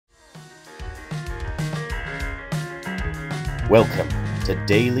Welcome to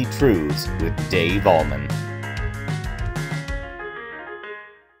Daily Truths with Dave Ahlman.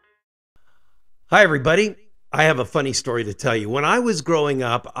 Hi, everybody. I have a funny story to tell you. When I was growing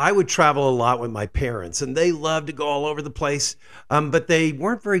up, I would travel a lot with my parents, and they loved to go all over the place, but they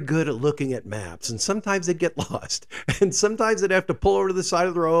weren't very good at looking at maps, and sometimes they'd get lost, and sometimes they'd have to pull over to the side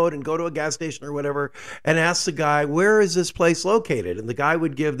of the road and go to a gas station or whatever and ask the guy, where is this place located? And the guy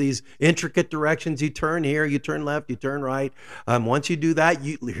would give these intricate directions. You turn here, you turn left, you turn right. Once you do that,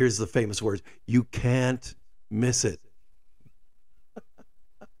 here's the famous words, you can't miss it.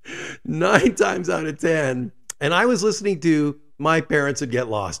 9 times out of 10, and I was listening to my parents would get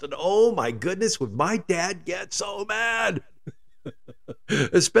lost. And oh my goodness, would my dad get so mad?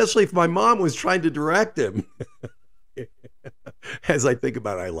 Especially if my mom was trying to direct him. As I think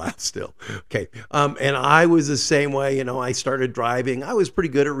about it, I laugh still. Okay. And I was the same way. I started driving. I was pretty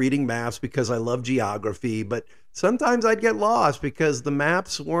good at reading maps because I love geography, but sometimes I'd get lost because the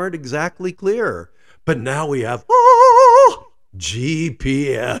maps weren't exactly clear. But now we have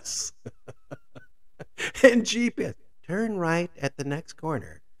GPS. And GPS, turn right at the next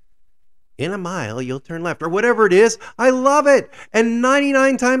corner. In a mile, you'll turn left, or whatever it is. I love it. And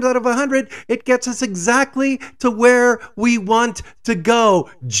 99 times out of 100, it gets us exactly to where we want to go.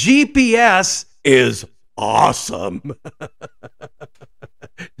 GPS is awesome.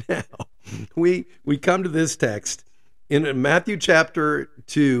 Now, we come to this text in Matthew chapter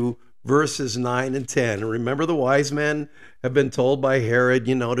 2, verses 9 and 10. And remember, the wise men have been told by Herod,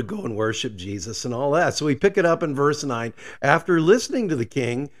 to go and worship Jesus and all that. So we pick it up in verse 9. After listening to the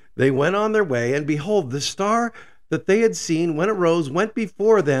king, they went on their way, and behold, the star that they had seen when it rose went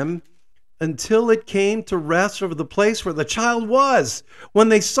before them until it came to rest over the place where the child was. When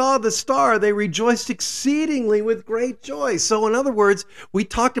they saw the star, they rejoiced exceedingly with great joy. So in other words, we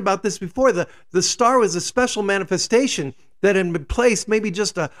talked about this before. The star was a special manifestation that had been placed maybe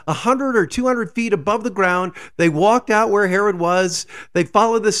just 100 or 200 feet above the ground. They walked out where Herod was. They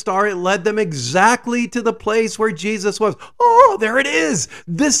followed the star. It led them exactly to the place where Jesus was. Oh, there it is.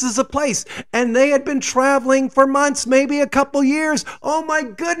 This is a place. And they had been traveling for months, maybe a couple years. Oh my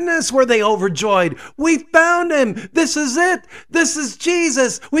goodness, were they overjoyed. We found him. This is it. This is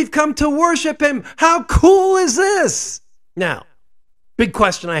Jesus. We've come to worship him. How cool is this? Now, big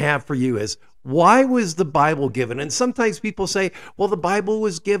question I have for you is, why was the Bible given? And sometimes people say, well, the Bible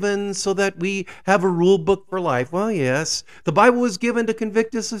was given so that we have a rule book for life. Well, yes. The Bible was given to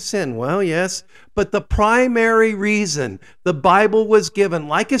convict us of sin. Well, yes. But the primary reason the Bible was given,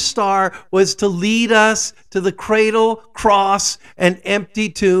 like a star, was to lead us to the cradle, cross, and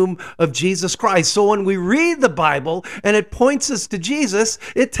empty tomb of Jesus Christ. So when we read the Bible and it points us to Jesus,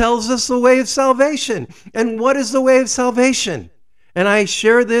 it tells us the way of salvation. And what is the way of salvation? And I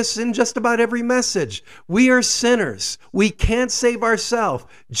share this in just about every message. We are sinners. We can't save ourselves.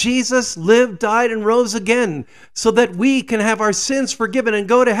 Jesus lived, died, and rose again so that we can have our sins forgiven and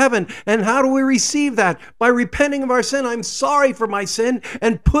go to heaven. And how do we receive that? By repenting of our sin. I'm sorry for my sin,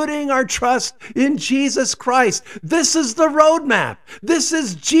 and putting our trust in Jesus Christ. This is the roadmap. This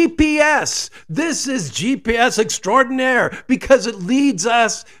is GPS. This is GPS extraordinaire because it leads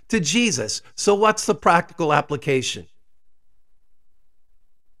us to Jesus. So what's the practical application?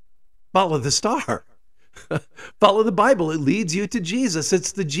 Follow the star. Follow the Bible. It leads you to Jesus.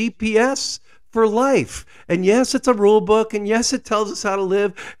 It's the GPS for life. And yes, it's a rule book. And yes, it tells us how to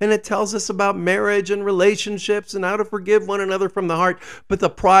live. And it tells us about marriage and relationships and how to forgive one another from the heart. But the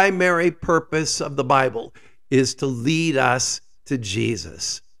primary purpose of the Bible is to lead us to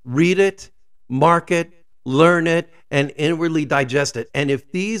Jesus. Read it, mark it, learn it, and inwardly digest it. And if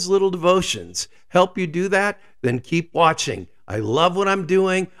these little devotions help you do that, then keep watching. I love what I'm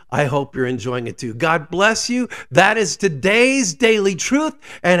doing. I hope you're enjoying it too. God bless you. That is today's Daily Truth,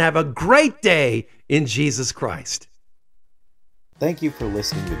 and have a great day in Jesus Christ. Thank you for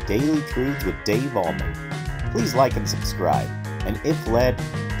listening to Daily Truths with Dave Ahlman. Please like and subscribe, and if led,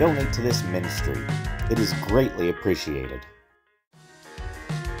 donate to this ministry. It is greatly appreciated.